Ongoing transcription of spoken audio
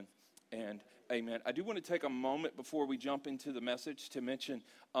and amen. I do want to take a moment before we jump into the message to mention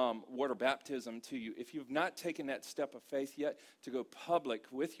water baptism to you. If you've not taken that step of faith yet to go public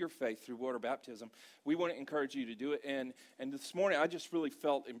with your faith through water baptism, we want to encourage you to do it. And this morning, I just really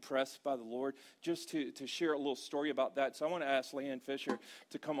felt impressed by the Lord just to share a little story about that. So I want to ask Leanne Fisher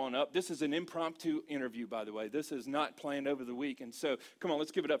to come on up. This is an impromptu interview, by the way. This is not planned over the week. And so, come on,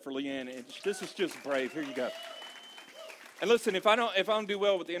 let's give it up for Leanne. And this is just brave. Here you go. And listen, if I don't do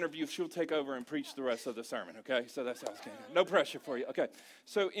well with the interview, she'll take over and preach the rest of the sermon, okay? So that's how it's going. No pressure for you. Okay.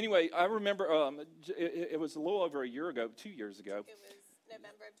 So anyway, I remember it was a little over a year ago, 2 years ago. It was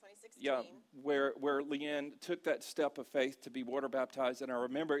November of 2016. Yeah, where Leanne took that step of faith to be water baptized. And I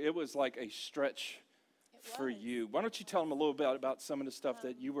remember it was like a stretch for you. Why don't you tell them a little bit about some of the stuff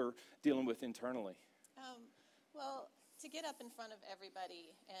that you were dealing with internally? Well, to get up in front of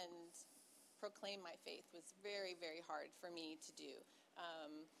everybody and proclaim my faith was very, very hard for me to do.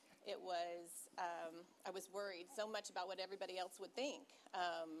 I was worried so much about what everybody else would think.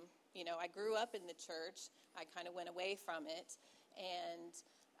 I grew up in the church. I kind of went away from it. And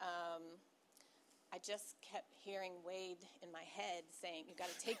I just kept hearing Wade in my head saying, "You've got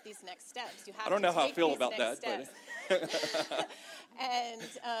to take these next steps. You have I don't know how I feel about that. But and,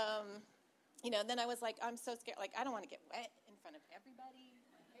 then I was like, I'm so scared. Like, I don't want to get wet in front of everybody.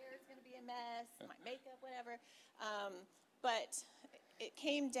 It's going to be a mess, my makeup, whatever. But it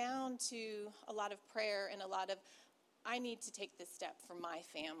came down to a lot of prayer and a lot of, I need to take this step for my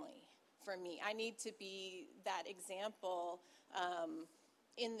family, for me. I need to be that example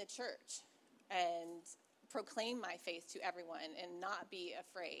in the church and proclaim my faith to everyone and not be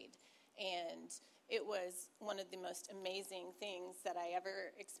afraid. And it was one of the most amazing things that I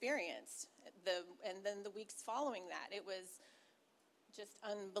ever experienced. And then the weeks following that, it was just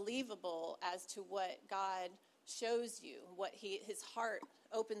unbelievable as to what God shows you, what his heart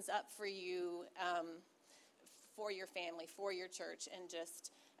opens up for you, for your family, for your church, and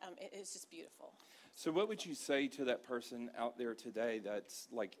just it's just beautiful. So what would you say to that person out there today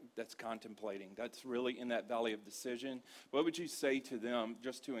that's contemplating, that's really in that valley of decision? What would you say to them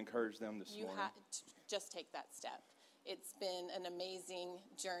just to encourage them this morning? You have to just take that step. It's been an amazing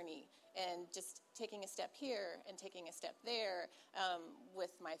journey. And just taking a step here and taking a step there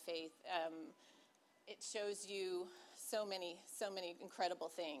with my faith, it shows you so many incredible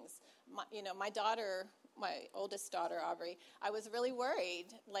things. My daughter, my oldest daughter, Aubrey, I was really worried.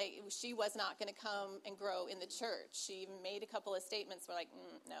 Like, she was not going to come and grow in the church. She made a couple of statements where, like,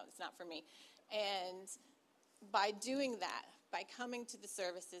 no, it's not for me. And by doing that, by coming to the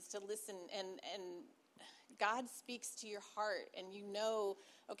services to listen and God speaks to your heart and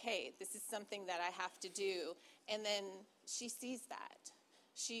okay, this is something that I have to do. And then she sees that.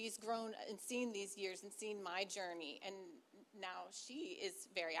 She's grown and seen these years and seen my journey. And now she is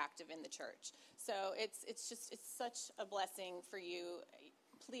very active in the church. So it's such a blessing for you.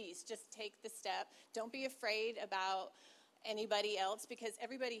 Please just take the step. Don't be afraid about anybody else, because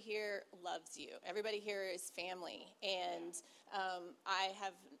everybody here loves you. Everybody here is family. And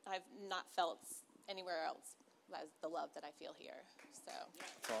I've not felt anywhere else as the love that I feel here. So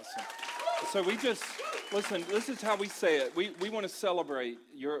that's awesome. So listen, this is how we say it. We want to celebrate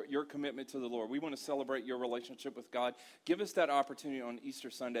your commitment to the Lord. We want to celebrate your relationship with God. Give us that opportunity on Easter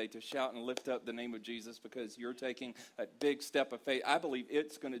Sunday to shout and lift up the name of Jesus, because you're taking a big step of faith. I believe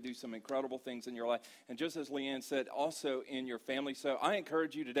it's going to do some incredible things in your life. And just as Leanne said, also in your family. So I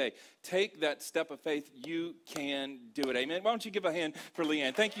encourage you today, take that step of faith. You can do it. Amen. Why don't you give a hand for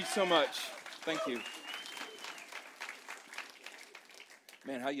Leanne? Thank you so much. Thank you.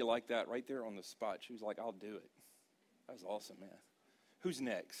 Man, how you like that right there on the spot? She was like, I'll do it. That was awesome, man. Who's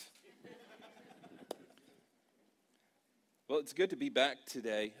next? Well, it's good to be back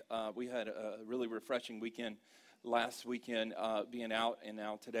today. We had a really refreshing weekend last weekend being out, and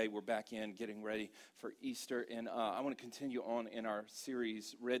now today we're back in getting ready for Easter. And I want to continue on in our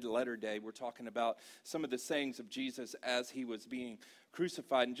series, Red Letter Day. We're talking about some of the sayings of Jesus as he was being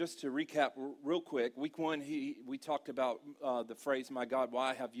crucified. And just to recap real quick, week one, we talked about the phrase, "My God,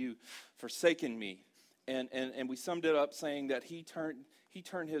 why have you forsaken me?" And we summed it up saying that he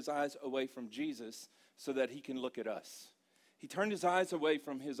turned his eyes away from Jesus so that he can look at us. He turned his eyes away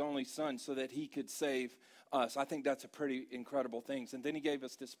from his only son so that he could save us. I think that's a pretty incredible thing. And then he gave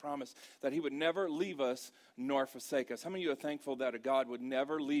us this promise that he would never leave us nor forsake us. How many of you are thankful that a God would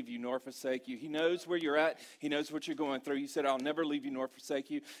never leave you nor forsake you? He knows where you're at. He knows what you're going through. He said, I'll never leave you nor forsake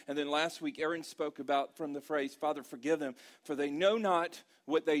you. And then last week, Aaron spoke about from the phrase, Father, forgive them, for they know not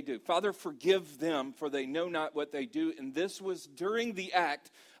what they do. Father, forgive them, for they know not what they do. And this was during the act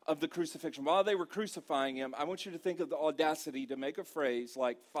of the crucifixion. While they were crucifying him, I want you to think of the audacity to make a phrase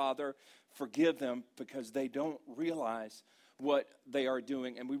like, Father, forgive them because they don't realize what they are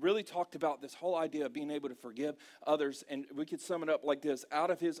doing. And we really talked about this whole idea of being able to forgive others. And we could sum it up like this: out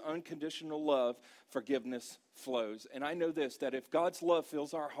of his unconditional love, forgiveness flows. And I know this, that if God's love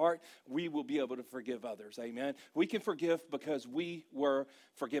fills our heart, we will be able to forgive others. Amen. We can forgive because we were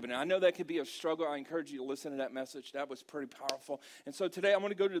forgiven. And I know that could be a struggle. I encourage you to listen to that message. That was pretty powerful. And so today I'm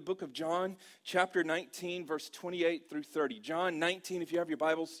going to go to the book of John, chapter 19, verse 28 through 30. John 19, if you have your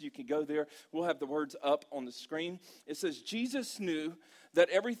Bibles, you can go there. We'll have the words up on the screen. It says, Jesus knew that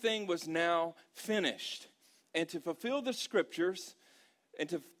everything was now finished. And to fulfill the scriptures,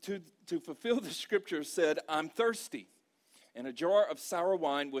 to fulfill the scriptures said, I'm thirsty. And a jar of sour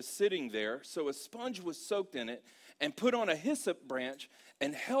wine was sitting there, so a sponge was soaked in it and put on a hyssop branch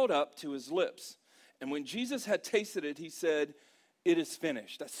and held up to his lips. And when Jesus had tasted it, he said, it is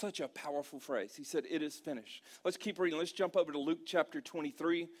finished. That's such a powerful phrase. He said, it is finished. Let's keep reading. Let's jump over to Luke chapter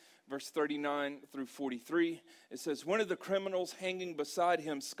 23, verse 39 through 43. It says, one of the criminals hanging beside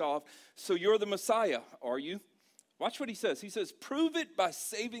him scoffed, so you're the Messiah, are you? Watch what he says. He says, prove it by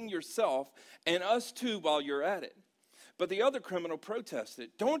saving yourself and us too while you're at it. But the other criminal protested,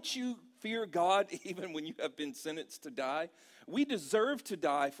 don't you fear God even when you have been sentenced to die? We deserve to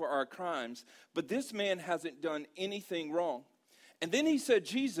die for our crimes, but this man hasn't done anything wrong. And then he said,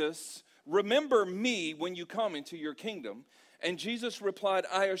 Jesus, remember me when you come into your kingdom. And Jesus replied,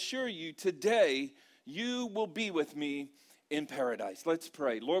 I assure you, today you will be with me in paradise. Let's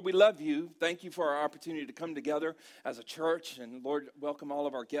pray. Lord, we love you. Thank you for our opportunity to come together as a church. And Lord, welcome all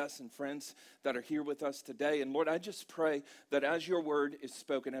of our guests and friends that are here with us today. And Lord, I just pray that as your word is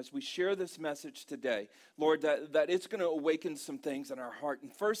spoken, as we share this message today, Lord, that it's going to awaken some things in our heart.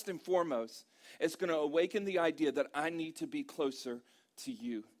 And first and foremost, it's going to awaken the idea that I need to be closer to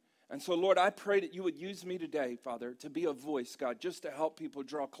you. And so, Lord, I pray that you would use me today, Father, to be a voice, God, just to help people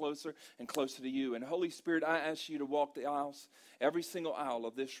draw closer and closer to you. And Holy Spirit, I ask you to walk the aisles, every single aisle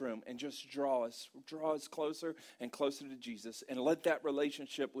of this room, and just draw us closer and closer to Jesus. And let that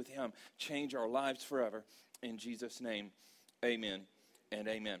relationship with him change our lives forever. In Jesus' name, amen and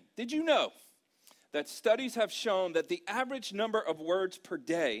amen. Did you know that studies have shown that the average number of words per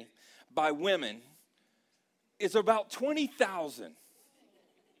day by women is about 20,000?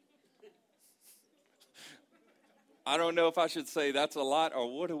 I don't know if I should say that's a lot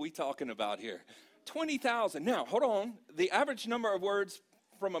or what are we talking about here? 20,000. Now, hold on. The average number of words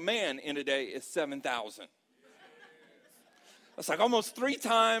from a man in a day is 7,000. That's like almost 3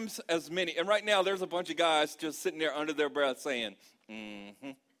 times as many. And right now, there's a bunch of guys just sitting there under their breath saying, mm-hmm.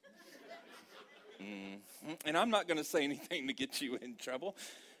 Mm-hmm. And I'm not going to say anything to get you in trouble.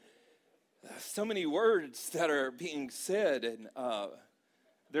 So many words that are being said, and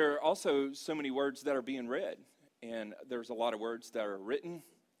there are also so many words that are being read. And there's a lot of words that are written,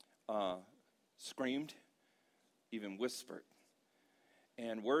 screamed, even whispered.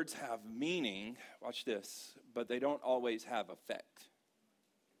 And words have meaning, watch this, but they don't always have effect.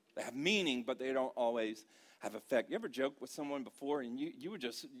 They have meaning, but they don't always have effect. You ever joked with someone before and you were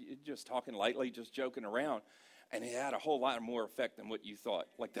just talking lightly, just joking around, and it had a whole lot more effect than what you thought.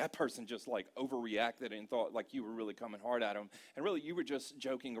 Like that person just like overreacted and thought like you were really coming hard at them. And really you were just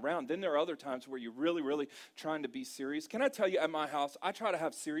joking around. Then there are other times where you're really, really trying to be serious. Can I tell you, at my house, I try to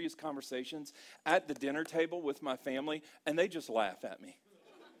have serious conversations at the dinner table with my family, and they just laugh at me.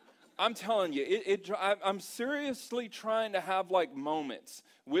 I'm telling you, I'm seriously trying to have like moments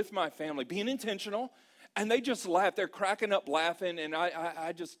with my family, being intentional, and they just laugh. They're cracking up laughing, and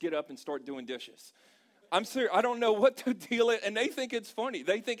I just get up and start doing dishes. I'm serious. I don't know what the deal is, and they think it's funny.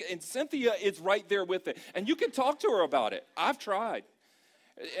 They think, and Cynthia is right there with it. And you can talk to her about it. I've tried.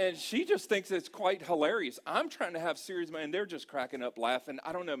 And she just thinks it's quite hilarious. I'm trying to have serious, and they're just cracking up laughing.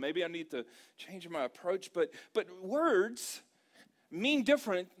 I don't know. Maybe I need to change my approach. But words mean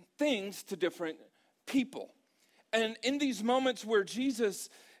different things to different people. And in these moments where Jesus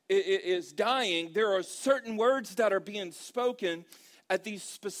is dying, there are certain words that are being spoken at these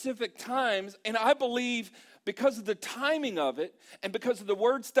specific times, and I believe because of the timing of it and because of the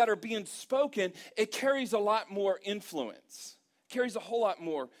words that are being spoken, it carries a lot more influence. It carries a whole lot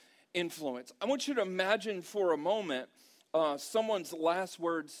more influence. I want you to imagine for a moment someone's last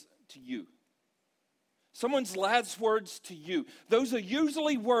words to you. Someone's last words to you. Those are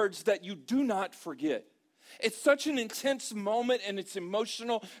usually words that you do not forget. It's such an intense moment and it's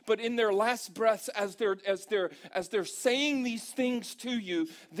emotional, but in their last breaths as they're saying these things to you,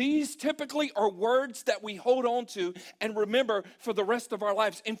 these typically are words that we hold on to and remember for the rest of our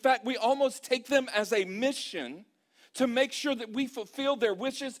lives. In fact, we almost take them as a mission to make sure that we fulfill their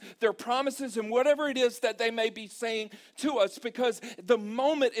wishes, their promises, and whatever it is that they may be saying to us, because the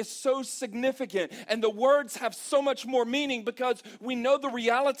moment is so significant and the words have so much more meaning, because we know the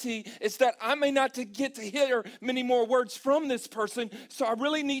reality is that I may not get to hear many more words from this person, so I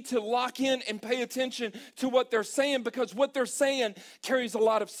really need to lock in and pay attention to what they're saying, because what they're saying carries a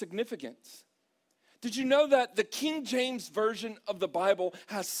lot of significance. Did you know that the King James Version of the Bible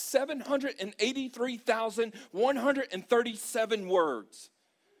has 783,137 words?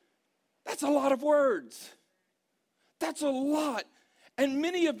 That's a lot of words. That's a lot. And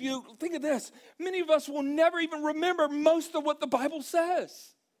many of you, think of this, many of us will never even remember most of what the Bible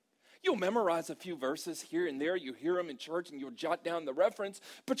says. You'll memorize a few verses here and there. You hear them in church and you'll jot down the reference,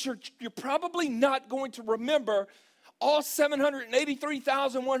 but you're probably not going to remember all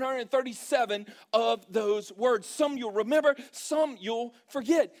 783,137 of those words. Some you'll remember, some you'll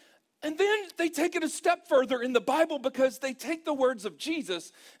forget. And then they take it a step further in the Bible, because they take the words of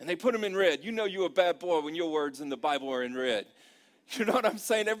Jesus and they put them in red. You know you're a bad boy when your words in the Bible are in red. You know what I'm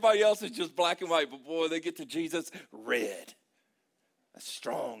saying? Everybody else is just black and white, but boy, they get to Jesus, red. That's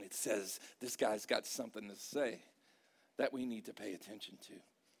strong. It says this guy's got something to say that we need to pay attention to.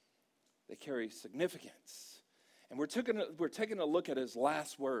 They carry significance. And we're taking a look at his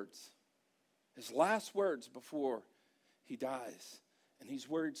last words. His last words before he dies. And these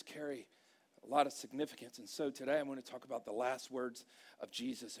words carry a lot of significance. And so today I'm going to talk about the last words of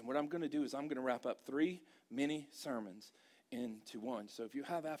Jesus. And what I'm going to do is I'm going to wrap up 3 mini sermons into one. So if you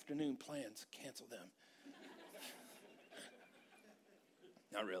have afternoon plans, cancel them.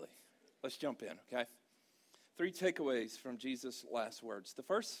 Not really. Let's jump in, okay? 3 takeaways from Jesus' last words. The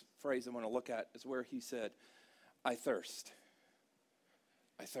first phrase I want to look at is where he said, I thirst.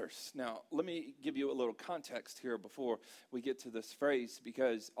 I thirst. Now, let me give you a little context here before we get to this phrase,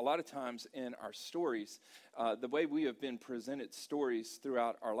 because a lot of times in our stories, the way we have been presented stories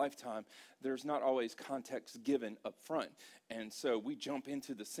throughout our lifetime, there's not always context given up front. And so we jump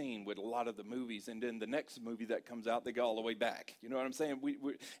into the scene with a lot of the movies, and then the next movie that comes out, they go all the way back. You know what I'm saying?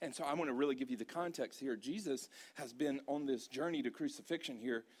 And so I want to really give you the context here. Jesus has been on this journey to crucifixion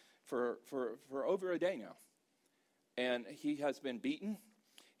here for over a day now. And he has been beaten.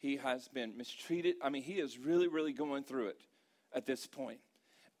 He has been mistreated. I mean, he is really, really going through it at this point.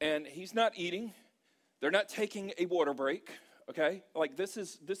 And he's not eating. They're not taking a water break, okay? Like this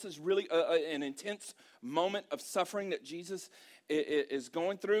is really an intense moment of suffering that Jesus is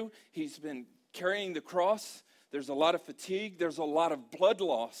going through. He's been carrying the cross. There's a lot of fatigue. There's a lot of blood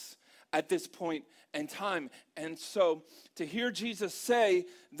loss at this point in time. And so to hear Jesus say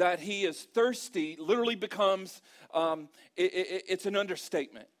that he is thirsty literally becomes, it's an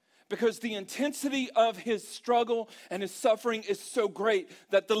understatement. Because the intensity of his struggle and his suffering is so great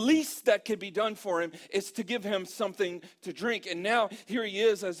that the least that could be done for him is to give him something to drink. And now here he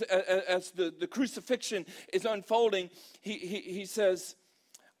is as the crucifixion is unfolding. He says,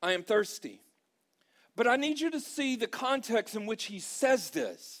 I am thirsty. But I need you to see the context in which he says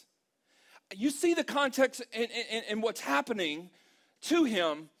this. You see the context in what's happening to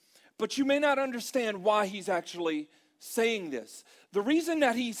him, but you may not understand why he's actually saying this. The reason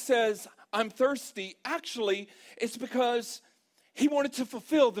that he says, I'm thirsty, actually, is because he wanted to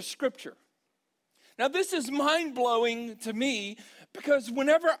fulfill the scripture. Now, this is mind-blowing to me, because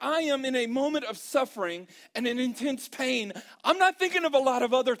whenever I am in a moment of suffering and an intense pain, I'm not thinking of a lot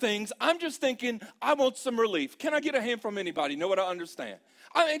of other things. I'm just thinking, I want some relief. Can I get a hand from anybody? Know what I understand?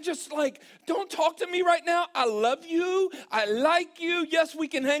 I mean, just like, don't talk to me right now. I love you. I like you. Yes, we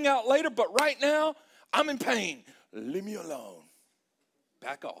can hang out later, but right now, I'm in pain. Leave me alone.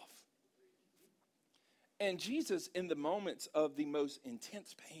 Back off. And Jesus, in the moments of the most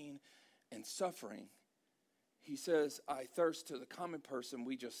intense pain and suffering, he says, I thirst. To the common person,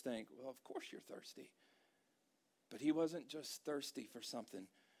 we just think, well, of course you're thirsty. But he wasn't just thirsty for something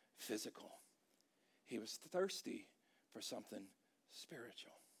physical. He was thirsty for something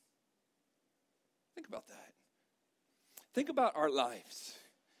spiritual. Think about that. Think about our lives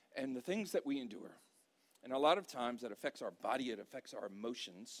and the things that we endure. And a lot of times that affects our body, it affects our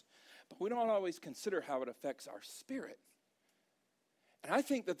emotions, but we don't always consider how it affects our spirit. And I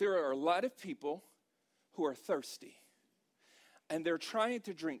think that there are a lot of people who are thirsty. And they're trying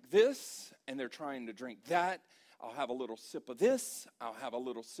to drink this, and they're trying to drink that. I'll have a little sip of this, I'll have a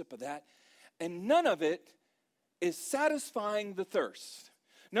little sip of that. And none of it is satisfying the thirst.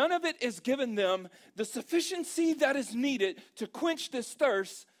 None of it is giving them the sufficiency that is needed to quench this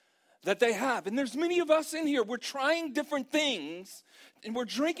thirst that they have. And there's many of us in here, we're trying different things, and we're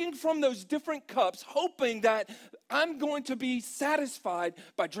drinking from those different cups, hoping that I'm going to be satisfied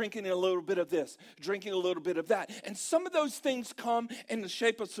by drinking a little bit of this, drinking a little bit of that. And some of those things come in the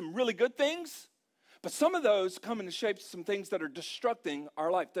shape of some really good things, but some of those come in the shape of some things that are destructing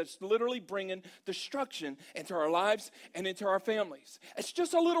our life, that's literally bringing destruction into our lives and into our families. It's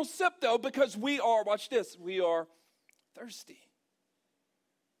just a little sip, though, because we are, watch this, we are thirsty.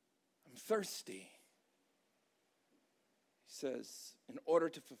 I'm thirsty. He says, in order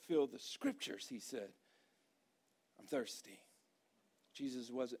to fulfill the scriptures, he said, I'm thirsty.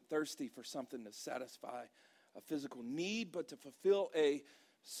 Jesus wasn't thirsty for something to satisfy a physical need, but to fulfill a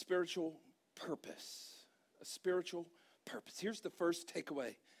spiritual purpose. A spiritual purpose. Here's the first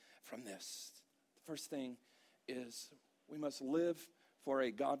takeaway from this. The first thing is we must live for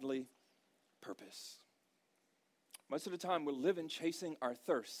a godly purpose. Most of the time we're living chasing our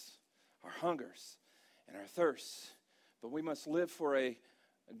thirsts, our hungers, and our thirsts. But we must live for a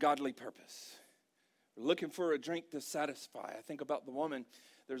godly purpose. We're looking for a drink to satisfy. I think about the woman.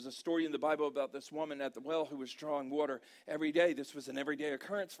 There's a story in the Bible about this woman at the well who was drawing water every day. This was an everyday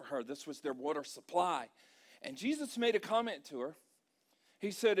occurrence for her. This was their water supply. And Jesus made a comment to her.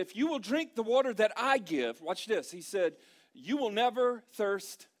 He said, if you will drink the water that I give, watch this. He said, you will never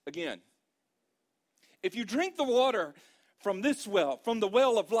thirst again. If you drink the water from this well, from the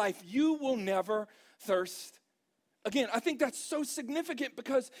well of life, you will never thirst again. I think that's so significant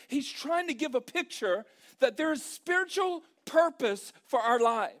because he's trying to give a picture that there is spiritual purpose for our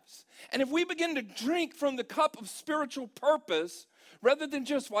lives. And if we begin to drink from the cup of spiritual purpose, rather than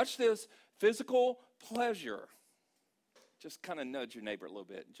just, watch this, physical pleasure, just kind of nudge your neighbor a little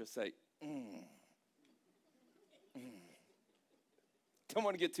bit and just say, Don't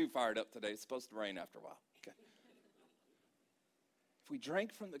want to get too fired up today. It's supposed to rain after a while. Okay. If we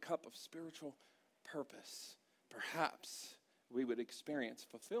drank from the cup of spiritual purpose, perhaps we would experience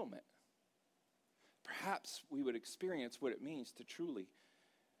fulfillment. Perhaps we would experience what it means to truly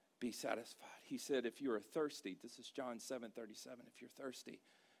be satisfied. He said, if you are thirsty, this is John 7:37, if you're thirsty,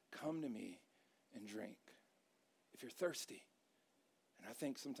 come to me and drink. If you're thirsty, and I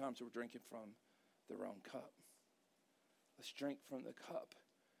think sometimes we're drinking from the wrong cup. Let's drink from the cup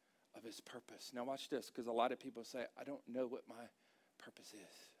of his purpose. Now watch this, because a lot of people say, I don't know what my purpose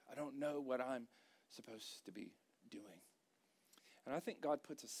is. I don't know what I'm supposed to be doing. And I think God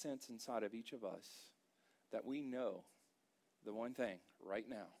puts a sense inside of each of us that we know the one thing right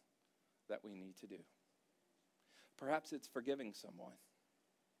now that we need to do. Perhaps it's forgiving someone.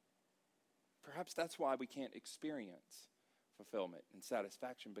 Perhaps that's why we can't experience fulfillment and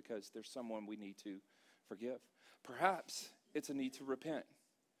satisfaction, because there's someone we need to forgive. Perhaps it's a need to repent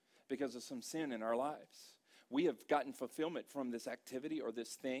because of some sin in our lives. We have gotten fulfillment from this activity or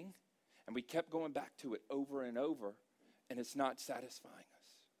this thing, and we kept going back to it over and over, and it's not satisfying us.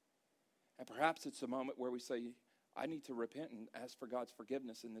 And perhaps it's a moment where we say, I need to repent and ask for God's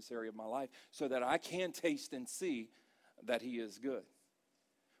forgiveness in this area of my life so that I can taste and see that he is good.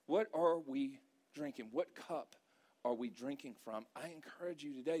 What are we drinking? What cup are we drinking from? I encourage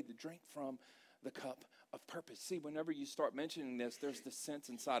you today to drink from the cup of purpose. See, whenever you start mentioning this, there's this sense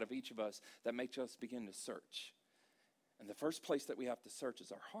inside of each of us that makes us begin to search. And the first place that we have to search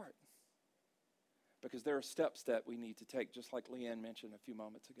is our heart. Because there are steps that we need to take, just like Leanne mentioned a few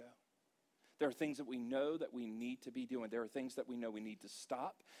moments ago. There are things that we know that we need to be doing. There are things that we know we need to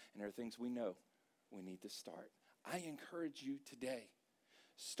stop, and there are things we know we need to start. I encourage you today,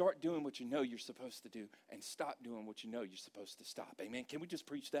 start doing what you know you're supposed to do, and stop doing what you know you're supposed to stop. Amen? Can we just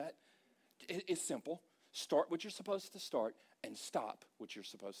preach that? It's simple. Start what you're supposed to start, and stop what you're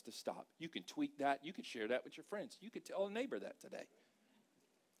supposed to stop. You can tweak that. You can share that with your friends. You could tell a neighbor that today.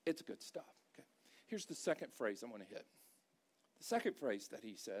 It's good stuff. Okay. Here's the second phrase I want to hit. The second phrase that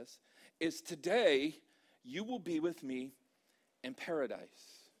he says is, today you will be with me in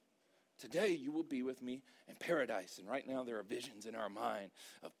paradise. Today you will be with me in paradise. And right now there are visions in our mind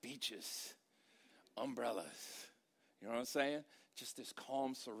of beaches, umbrellas. You know what I'm saying? Just this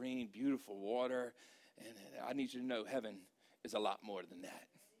calm, serene, beautiful water. And I need you to know heaven is a lot more than that.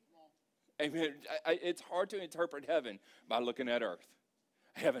 Amen. It's hard to interpret heaven by looking at earth.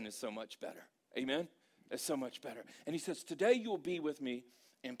 Heaven is so much better. Amen. It's so much better. And he says, today you will be with me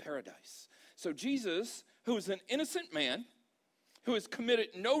in paradise. So Jesus, who is an innocent man, who has committed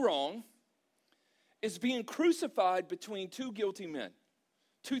no wrong, is being crucified between two guilty men,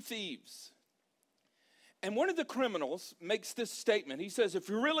 two thieves. And one of the criminals makes this statement. He says, if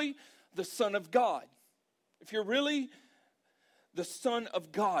you're really the Son of God, if you're really the Son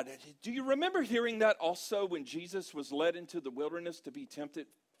of God. Do you remember hearing that also when Jesus was led into the wilderness to be tempted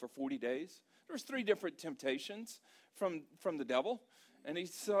for 40 days. There was 3 different temptations from the devil. And he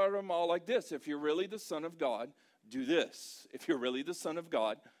saw them all like this. If you're really the Son of God, do this. If you're really the Son of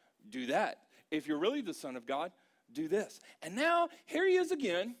God, do that. If you're really the Son of God, do this. And now, here he is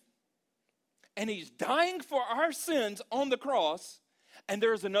again. And he's dying for our sins on the cross. And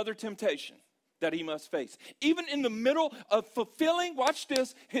there's another temptation that he must face. Even in the middle of fulfilling, watch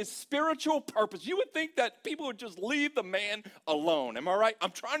this, his spiritual purpose. You would think that people would just leave the man alone. Am I right? I'm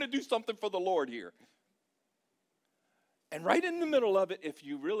trying to do something for the Lord here. And right in the middle of it, if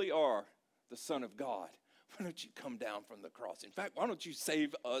you really are the Son of God, why don't you come down from the cross? In fact, why don't you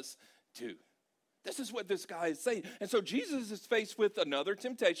save us too? This is what this guy is saying. And so Jesus is faced with another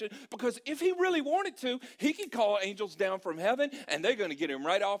temptation, because if he really wanted to, he could call angels down from heaven and they're going to get him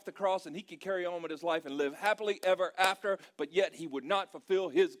right off the cross and he could carry on with his life and live happily ever after, but yet he would not fulfill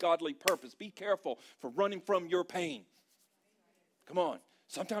his godly purpose. Be careful for running from your pain. Come on.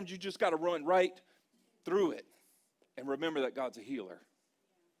 Sometimes you just got to run right through it and remember that God's a healer.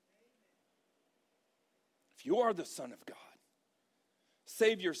 If you are the Son of God,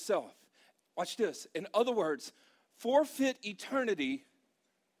 save yourself. Watch this. In other words, forfeit eternity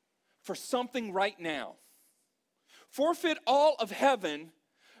for something right now. Forfeit all of heaven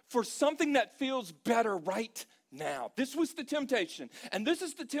for something that feels better right now. This was the temptation. And this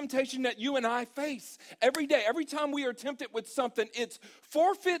is the temptation that you and I face every day. Every time we are tempted with something, it's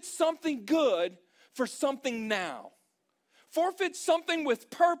forfeit something good for something now. Forfeit something with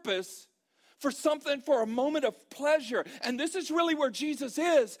purpose for a moment of pleasure. And this is really where Jesus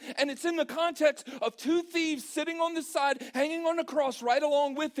is. And it's in the context of 2 thieves sitting on the side, hanging on the cross right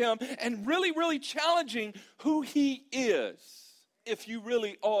along with him, and really, really challenging who he is. If you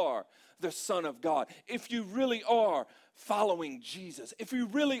really are the Son of God, if you really are following Jesus, if you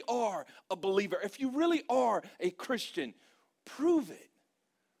really are a believer, if you really are a Christian, prove it.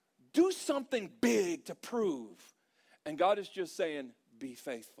 Do something big to prove. And God is just saying, be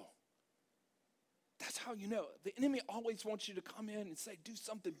faithful. That's how you know. The enemy always wants you to come in and say, do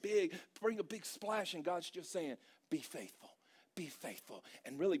something big, bring a big splash, and God's just saying, be faithful, be faithful.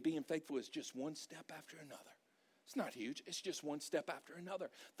 And really being faithful is just one step after another. It's not huge. It's just one step after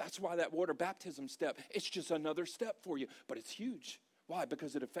another. That's why that water baptism step, it's just another step for you, but it's huge. Why?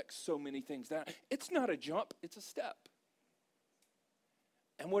 Because it affects so many things. It's not a jump, it's a step.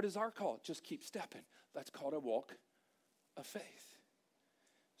 And what is our call? Just keep stepping. That's called a walk of faith.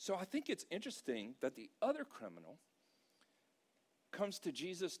 So I think it's interesting that the other criminal comes to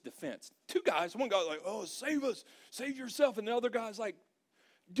Jesus' defense. 2 guys, one guy's like, oh, save us, save yourself. And the other guy's like,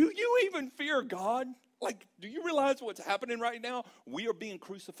 do you even fear God? Like, do you realize what's happening right now? We are being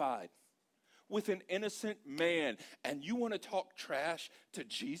crucified with an innocent man. And you want to talk trash to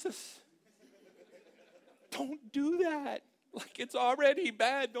Jesus? Don't do that. Like, it's already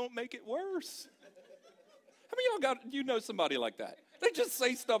bad. Don't make it worse. How many of y'all you know somebody like that? They just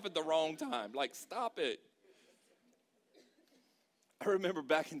say stuff at the wrong time. Like, stop it. I remember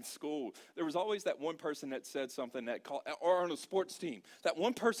back in school, there was always that one person that said something that called, or on a sports team, that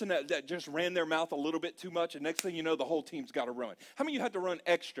one person that just ran their mouth a little bit too much, and next thing you know, the whole team's got to run. How many of you had to run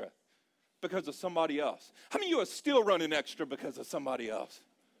extra because of somebody else? How many of you are still running extra because of somebody else?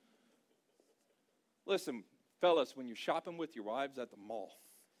 Listen, fellas, when you're shopping with your wives at the mall,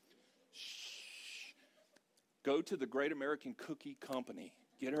 go to the Great American Cookie Company.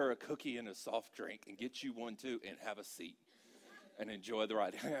 Get her a cookie and a soft drink and get you one too and have a seat and enjoy the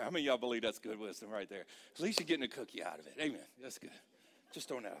ride. How many of y'all believe that's good wisdom right there? At least you're getting a cookie out of it. Amen. That's good. Just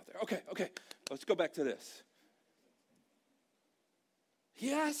throwing that out there. Okay. Let's go back to this.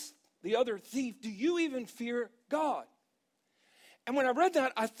 He asked the other thief, do you even fear God? And when I read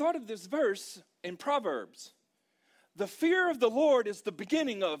that, I thought of this verse in Proverbs. The fear of the Lord is the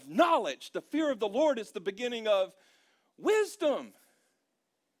beginning of knowledge. The fear of the Lord is the beginning of wisdom.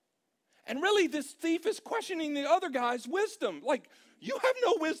 And really, this thief is questioning the other guy's wisdom. Like, you have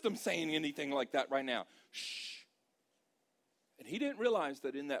no wisdom saying anything like that right now. Shh. And he didn't realize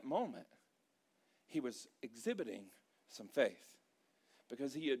that in that moment, he was exhibiting some faith.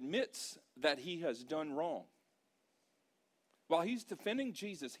 Because he admits that he has done wrong. While he's defending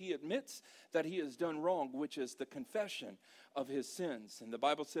Jesus, he admits that he has done wrong, which is the confession of his sins. And the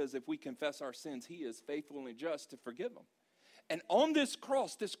Bible says if we confess our sins, he is faithful and just to forgive them. And on this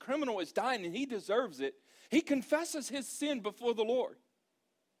cross, this criminal is dying and he deserves it. He confesses his sin before the Lord.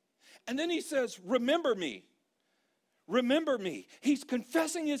 And then he says, remember me. Remember me. He's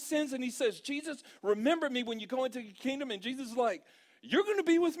confessing his sins and he says, Jesus, remember me when you go into your kingdom. And Jesus is like, you're going to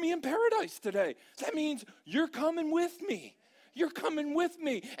be with me in paradise today. That means you're coming with me. you're coming with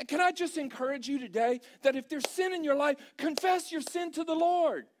me. And can I just encourage you today that if there's sin in your life, confess your sin to the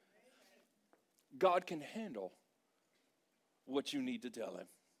Lord. God can handle what you need to tell him.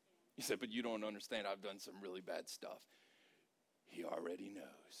 You said, but you don't understand. I've done some really bad stuff. He already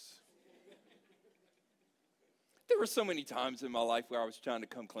knows. There were so many times in my life where I was trying to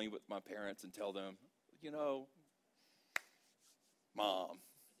come clean with my parents and tell them, you know, Mom,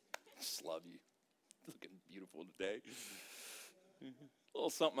 I just love you. Looking beautiful today. A little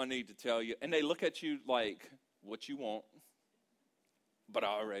something I need to tell you. And they look at you like, what you want, but I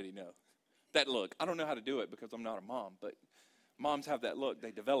already know. That look, I don't know how to do it because I'm not a mom, but moms have that look.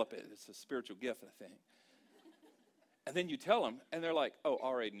 They develop it. It's a spiritual gift, I think. And then you tell them, and they're like, oh, I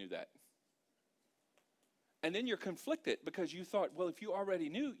already knew that. And then you're conflicted because you thought, well, if you already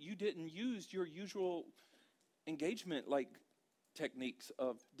knew, you didn't use your usual engagement like techniques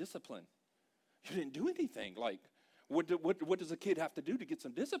of discipline. You didn't do anything. Like, what does a kid have to do to get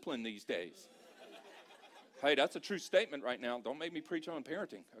some discipline these days? Hey, that's a true statement right now. Don't make me preach on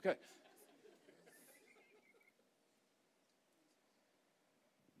parenting. Okay.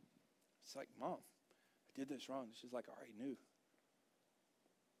 It's like, Mom, I did this wrong. She's like, I already knew.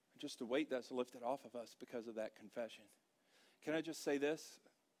 Just the weight that's lifted off of us because of that confession. Can I just say this?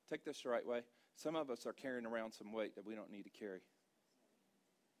 Take this the right way. Some of us are carrying around some weight that we don't need to carry.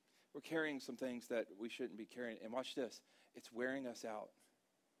 We're carrying some things that we shouldn't be carrying. And watch this. It's wearing us out.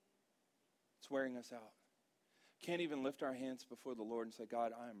 It's wearing us out. Can't even lift our hands before the Lord and say,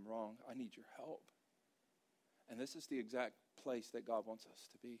 God, I am wrong. I need your help. And this is the exact place that God wants us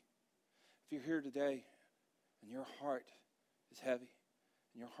to be. If you're here today and your heart is heavy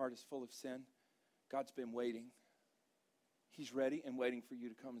and your heart is full of sin, God's been waiting. He's ready and waiting for you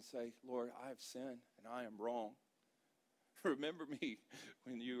to come and say, Lord, I have sinned and I am wrong. Remember me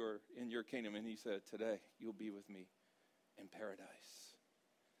when you are in your kingdom. And he said, today you'll be with me in paradise.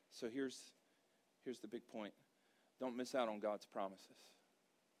 So here's the big point. Don't miss out on God's promises.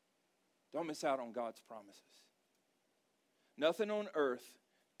 Don't miss out on God's promises. Nothing on earth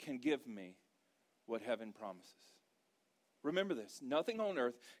can give me what heaven promises. Remember this. Nothing on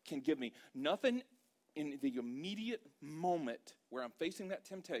earth can give me. Nothing in the immediate moment where I'm facing that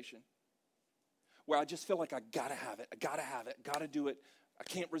temptation, where I just feel like I gotta have it, gotta do it, I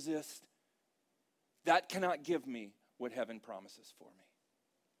can't resist. That cannot give me what heaven promises for me.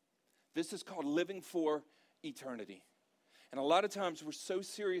 This is called living for eternity. And a lot of times we're so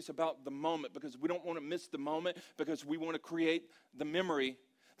serious about the moment because we don't want to miss the moment, because we want to create the memory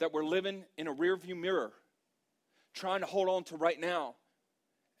that we're living in a rearview mirror, trying to hold on to right now.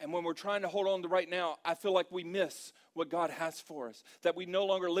 And when we're trying to hold on to right now, I feel like we miss what God has for us. That we no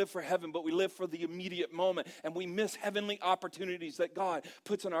longer live for heaven, but we live for the immediate moment. And we miss heavenly opportunities that God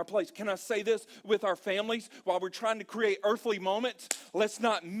puts in our place. Can I say this with our families? While we're trying to create earthly moments, let's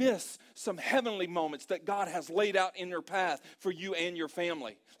not miss some heavenly moments that God has laid out in your path for you and your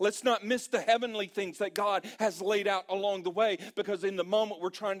family. Let's not miss the heavenly things that God has laid out along the way, because in the moment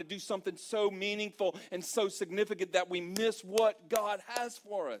we're trying to do something so meaningful and so significant that we miss what God has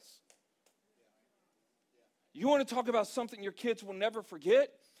for us. You want to talk about something your kids will never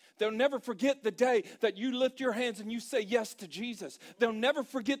forget? They'll never forget the day that you lift your hands and you say yes to Jesus. They'll never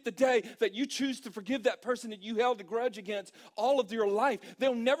forget the day that you choose to forgive that person that you held a grudge against all of your life.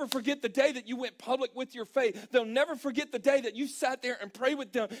 They'll never forget the day that you went public with your faith. They'll never forget the day that you sat there and prayed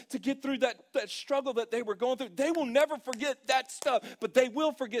with them to get through that struggle that they were going through. They will never forget that stuff, but they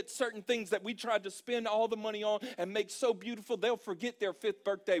will forget certain things that we tried to spend all the money on and make so beautiful. They'll forget their 5th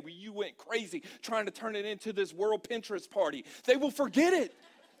birthday where you went crazy trying to turn it into this world Pinterest party. They will forget it.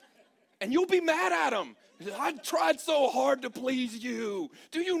 And you'll be mad at them. I tried so hard to please you.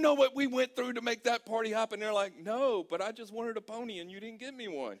 Do you know what we went through to make that party happen? They're like, no, but I just wanted a pony and you didn't give me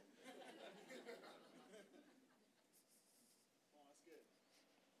one.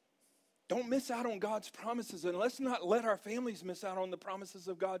 Don't miss out on God's promises, and let's not let our families miss out on the promises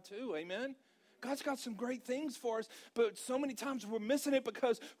of God too. Amen? God's got some great things for us, but so many times we're missing it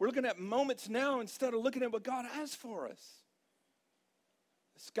because we're looking at moments now instead of looking at what God has for us.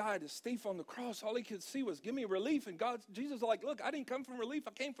 This guy, this thief on the cross, all he could see was, give me relief. And Jesus is like, look, I didn't come for relief.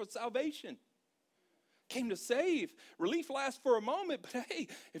 I came for salvation. Came to save. Relief lasts for a moment, but hey,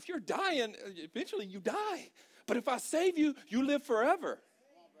 if you're dying, eventually you die. But if I save you, you live forever.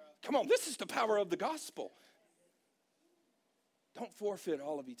 Come on, this is the power of the gospel. Don't forfeit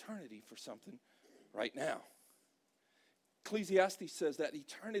all of eternity for something right now. Ecclesiastes says that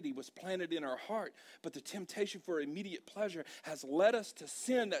eternity was planted in our heart, but the temptation for immediate pleasure has led us to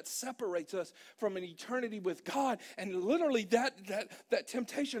sin that separates us from an eternity with God. And literally that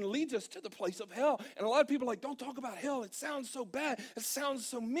temptation leads us to the place of hell. And a lot of people are like, don't talk about hell. It sounds so bad. It sounds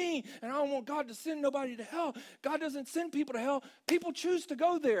so mean. And I don't want God to send nobody to hell. God doesn't send people to hell. People choose to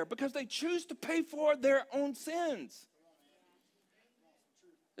go there because they choose to pay for their own sins.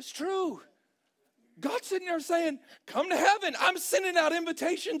 It's true. God's sitting there saying, come to heaven. I'm sending out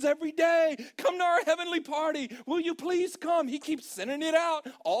invitations every day. Come to our heavenly party. Will you please come? He keeps sending it out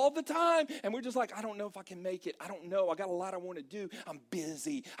all the time. And we're just like, I don't know if I can make it. I don't know. I got a lot I want to do. I'm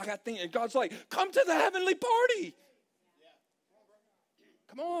busy. I got things. And God's like, come to the heavenly party.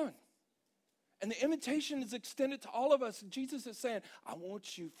 Come on. And the invitation is extended to all of us. And Jesus is saying, I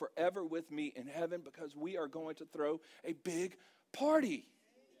want you forever with me in heaven because we are going to throw a big party.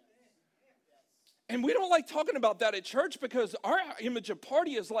 And we don't like talking about that at church because our image of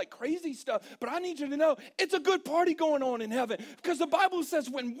party is like crazy stuff. But I need you to know it's a good party going on in heaven. Because the Bible says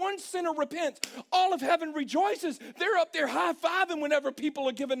when one sinner repents, all of heaven rejoices. They're up there high-fiving whenever people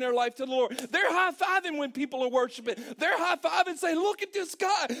are giving their life to the Lord. They're high-fiving when people are worshiping. They're high-fiving saying, look at this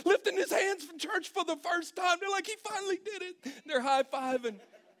guy lifting his hands from church for the first time. They're like, he finally did it. They're high-fiving.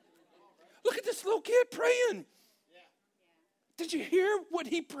 Look at this little kid praying. Did you hear what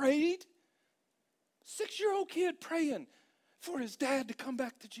he prayed? 6-year-old kid praying for his dad to come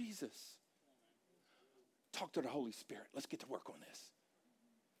back to Jesus. Talk to the Holy Spirit. Let's get to work on this.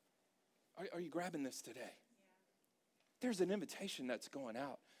 Are you grabbing this today? There's an invitation that's going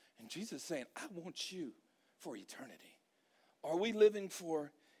out. And Jesus is saying, I want you for eternity. Are we living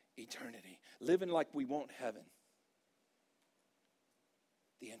for eternity? Living like we want heaven?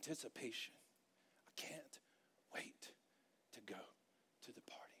 The anticipation. I can't wait to go to the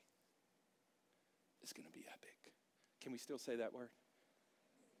party. It's going to be epic. Can we still say that word?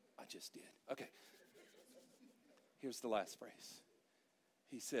 I just did. Okay. Here's the last phrase.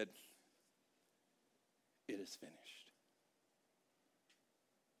 He said, it is finished.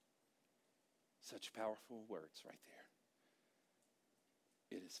 Such powerful words right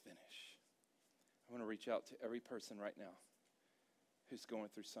there. It is finished. I want to reach out to every person right now who's going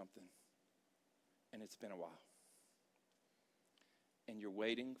through something, and it's been a while. And you're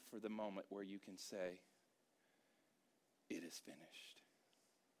waiting for the moment where you can say, it is finished.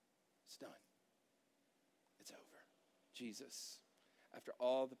 It's done. It's over. Jesus, after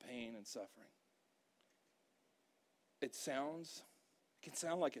all the pain and suffering, it can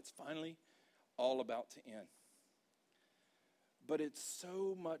sound like it's finally all about to end. But it's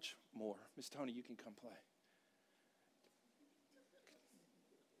so much more. Miss Tony, you can come play.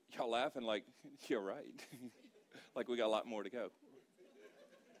 Y'all laughing like, you're right. Like we got a lot more to go.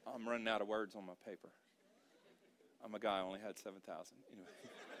 I'm running out of words on my paper. I'm a guy, I only had 7,000. Anyway.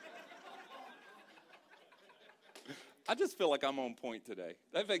 I just feel like I'm on point today.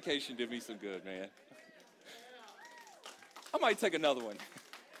 That vacation did me some good, man. I might take another one.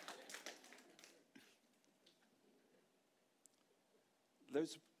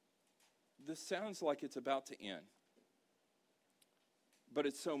 This sounds like it's about to end. But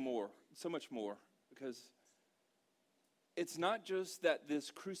it's so much more, because it's not just that this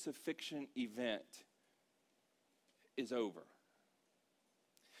crucifixion event is over.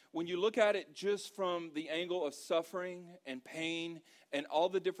 When you look at it just from the angle of suffering and pain and all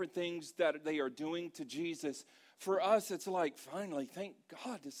the different things that they are doing to Jesus, for us it's like, finally, thank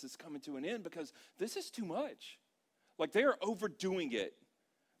God this is coming to an end, because this is too much. Like they are overdoing it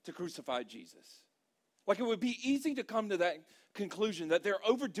to crucify Jesus. Like it would be easy to come to that conclusion that they're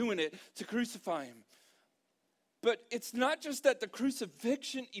overdoing it to crucify him. But it's not just that the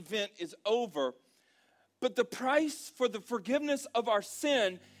crucifixion event is over, but the price for the forgiveness of our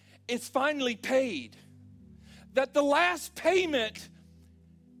sin is finally paid. That the last payment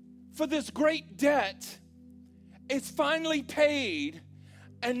for this great debt is finally paid,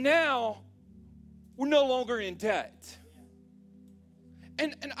 and now we're no longer in debt.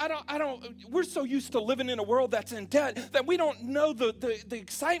 And we're so used to living in a world that's in debt that we don't know the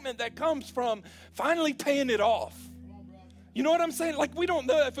excitement that comes from finally paying it off. You know what I'm saying? Like we don't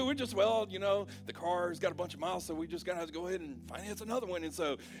know if we're just, the car's got a bunch of miles, so we just got to have to go ahead and finance another one. And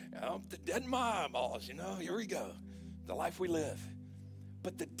so, the debt in my eyeballs, here we go. The life we live.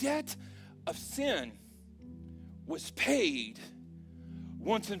 But the debt of sin was paid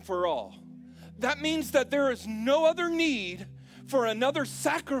once and for all. That means that there is no other need for another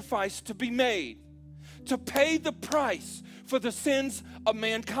sacrifice to be made. to pay the price for the sins of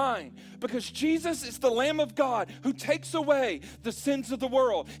mankind. Because Jesus is the Lamb of God who takes away the sins of the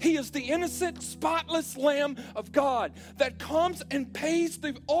world. He is the innocent, spotless Lamb of God that comes and pays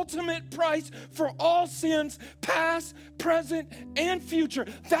the ultimate price for all sins, past, present, and future.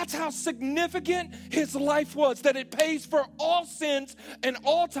 That's how significant his life was, that it pays for all sins and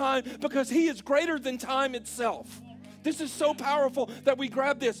all time, because he is greater than time itself. This is so powerful that we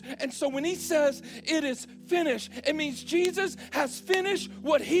grab this. And so when he says it is finished, it means Jesus has finished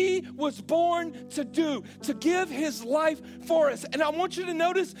what he was born to do, to give his life for us. And I want you to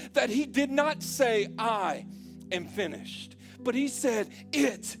notice that he did not say, I am finished, but he said,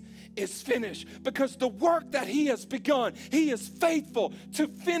 it is finished, because the work that he has begun, he is faithful to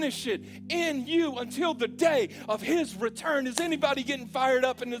finish it in you until the day of his return. Is anybody getting fired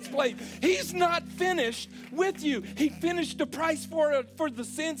up in this place? He's not finished with you. He finished the price for the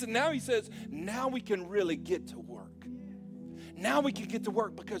sins, and now he says, now we can really get to work. Now we can get to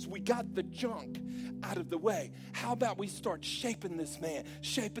work because we got the junk out of the way. How about we start shaping this man,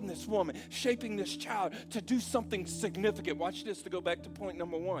 shaping this woman, shaping this child to do something significant? Watch this, to go back to point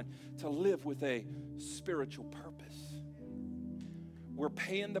number one, to live with a spiritual purpose. We're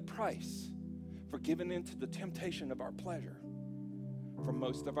paying the price for giving into the temptation of our pleasure for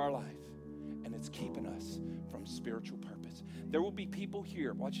most of our life, and it's keeping us from spiritual purpose. There will be people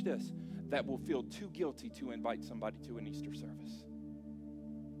here, watch this, that will feel too guilty to invite somebody to an Easter service.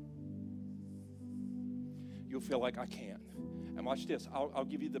 You'll feel like, I can't. And watch this, I'll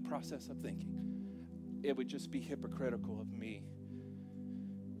give you the process of thinking. It would just be hypocritical of me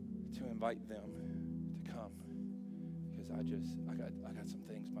to invite them to come, because I got some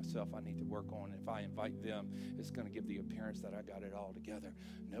things myself I need to work on. If I invite them, it's going to give the appearance that I got it all together.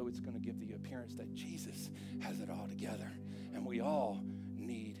 No, it's going to give the appearance that Jesus has it all together, and we all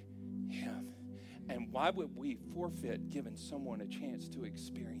need him. And why would we forfeit giving someone a chance to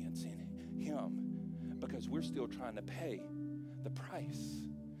experience him? Because we're still trying to pay the price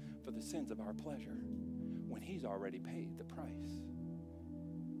for the sins of our pleasure when he's already paid the price.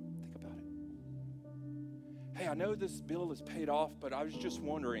 Think about it. Hey, I know this bill is paid off, but I was just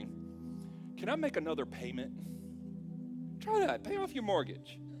wondering, can I make another payment? Try that. Pay off your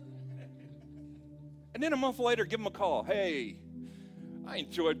mortgage. And then a month later, give them a call. Hey, I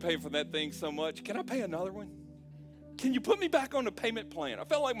enjoyed paying for that thing so much. Can I pay another one? Can you put me back on the payment plan? I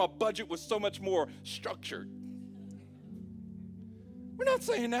felt like my budget was so much more structured. We're not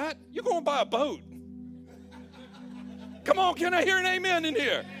saying that. You're going to buy a boat. Come on, can I hear an amen in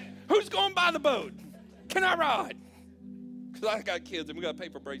here? Who's going to buy the boat? Can I ride? Because I got kids and we got to pay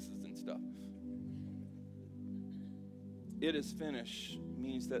for braces and stuff. It is finished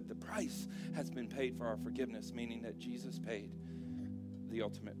means that the price has been paid for our forgiveness, meaning that Jesus paid the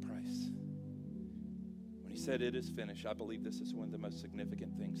ultimate price. When he said it is finished, I believe this is one of the most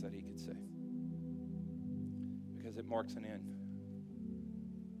significant things that he could say, because it marks an end,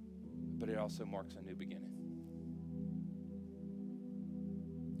 but it also marks a new beginning.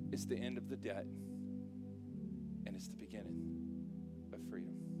 It's the end of the debt, and it's the beginning of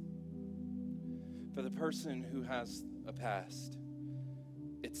freedom. For the person who has a past,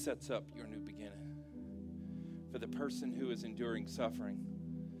 it sets up your new beginning. For the person who is enduring suffering,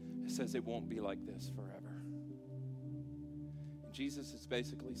 it says it won't be like this forever. And Jesus is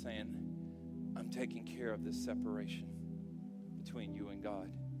basically saying, I'm taking care of this separation between you and God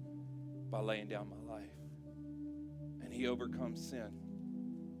by laying down my life. And he overcomes sin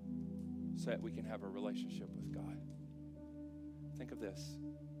so that we can have a relationship with God. Think of this.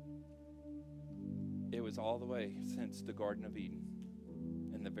 It was all the way since the Garden of Eden,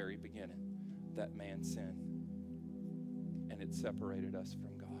 in the very beginning, that man sinned. And it separated us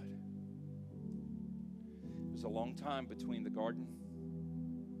from God. It was a long time between the garden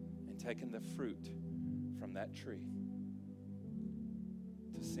and taking the fruit from that tree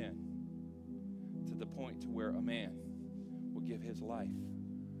to sin, to the point to where a man will give his life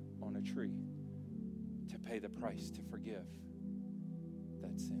on a tree to pay the price to forgive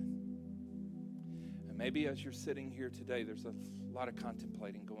that sin. And maybe as you're sitting here today, there's a lot of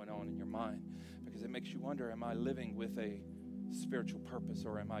contemplating going on in your mind, because it makes you wonder, am I living with a spiritual purpose,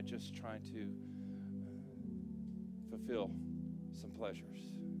 or am I just trying to fulfill some pleasures?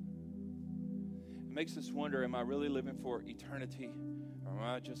 It makes us wonder, am I really living for eternity, or am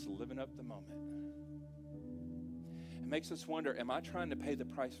I just living up the moment? It makes us wonder, am I trying to pay the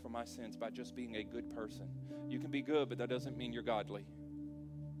price for my sins by just being a good person? You can be good, but that doesn't mean you're godly.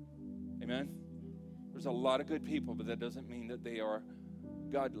 Amen? There's a lot of good people, but that doesn't mean that they are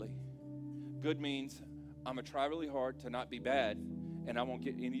godly. Good means I'm going to try really hard to not be bad and I won't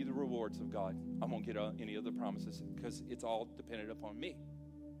get any of the rewards of God. I won't get any of the promises because it's all dependent upon me.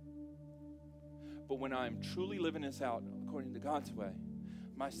 But when I'm truly living this out according to God's way,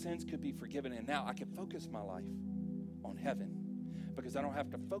 my sins could be forgiven, and now I can focus my life on heaven because I don't have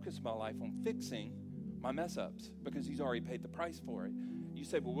to focus my life on fixing my mess-ups because he's already paid the price for it. You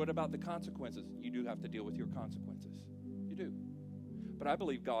say, well, what about the consequences? You do have to deal with your consequences. You do. But I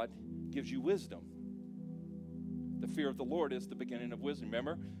believe God gives you wisdom. The fear of the Lord is the beginning of wisdom.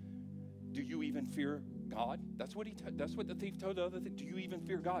 Remember? Do you even fear God? That's what the thief told the other thing. Do you even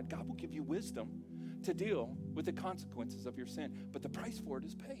fear God? God will give you wisdom to deal with the consequences of your sin. But the price for it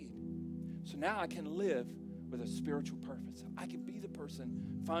is paid. So now I can live with a spiritual purpose. I can be the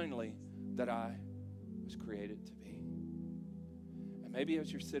person, finally, that I was created to be. And maybe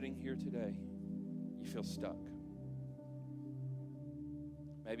as you're sitting here today, you feel stuck.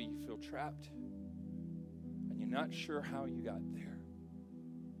 Maybe you feel trapped, and you're not sure how you got there.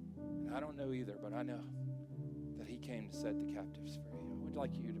 And I don't know either, but I know that he came to set the captives free. I would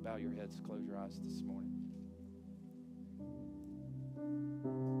like you to bow your heads, close your eyes this morning.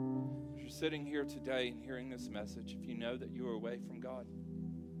 As you're sitting here today and hearing this message, if you know that you are away from God,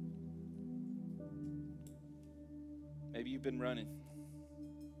 maybe you've been running.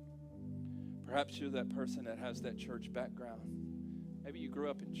 Perhaps you're that person that has that church background. Maybe you grew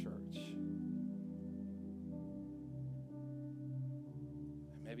up in church.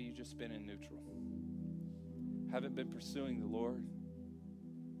 And maybe you've just been in neutral. Haven't been pursuing the Lord,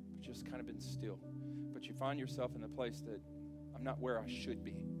 but just kind of been still. But you find yourself in the place that I'm not where I should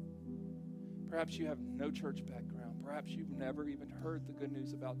be. Perhaps you have no church background. Perhaps you've never even heard the good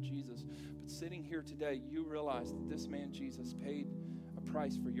news about Jesus. But sitting here today, you realize that this man Jesus paid a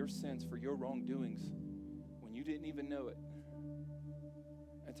price for your sins, for your wrongdoings, when you didn't even know it.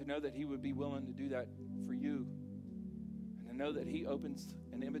 And to know that he would be willing to do that for you. And to know that he opens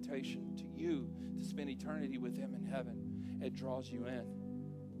an invitation to you to spend eternity with him in heaven. It draws you in.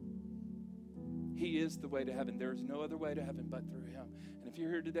 He is the way to heaven. There is no other way to heaven but through him. And if you're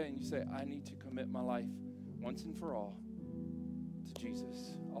here today and you say, I need to commit my life once and for all to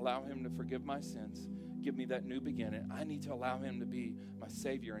Jesus, allow him to forgive my sins, give me that new beginning. I need to allow him to be my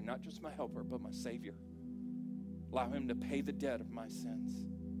Savior, and not just my helper, but my Savior. Allow him to pay the debt of my sins.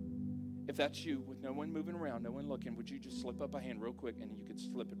 If that's you, with no one moving around, no one looking, would you just slip up a hand real quick and you could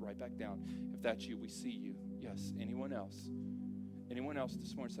slip it right back down? If that's you, we see you. Yes. Anyone else? Anyone else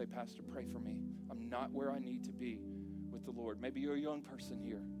this morning say, Pastor, pray for me. I'm not where I need to be with the Lord. Maybe you're a young person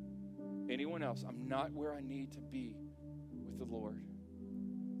here. Anyone else? I'm not where I need to be with the Lord.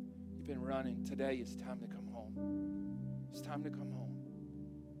 You've been running. Today it's time to come home. It's time to come home.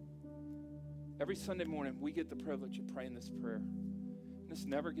 Every Sunday morning, we get the privilege of praying this prayer. And this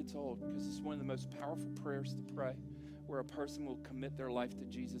never gets old because it's one of the most powerful prayers to pray where a person will commit their life to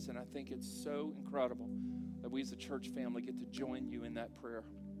Jesus. And I think it's so incredible that we as a church family get to join you in that prayer.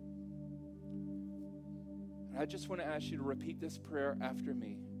 And I just want to ask you to repeat this prayer after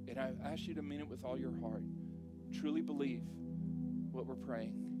me. And I ask you to mean it with all your heart. Truly believe what we're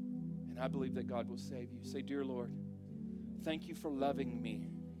praying. And I believe that God will save you. Say, Dear Lord, thank you for loving me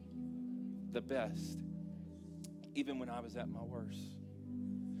the best, even when I was at my worst.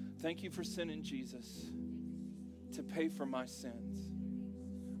 Thank you for sending Jesus to pay for my sins.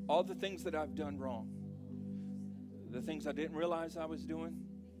 All the things that I've done wrong, the things I didn't realize I was doing,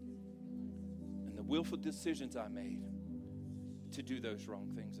 and the willful decisions I made to do those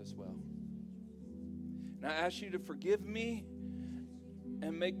wrong things as well. And I ask you to forgive me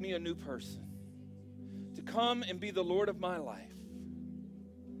and make me a new person, to come and be the Lord of my life.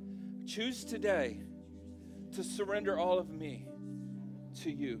 Choose today to surrender all of me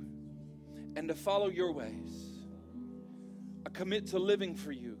to you and to follow your ways. I commit to living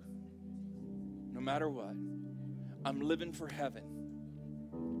for you no matter what. I'm living for heaven.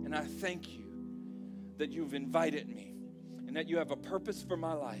 And I thank you that you've invited me and that you have a purpose for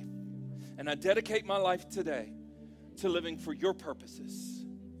my life. And I dedicate my life today to living for your purposes.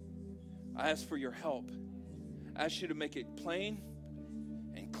 I ask for your help. I ask you to make it plain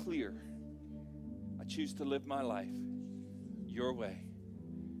and clear. I choose to live my life your way.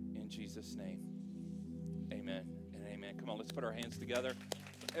 In Jesus' name, amen and amen. Come on, let's put our hands together.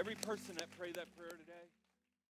 Every person that prayed that prayer today.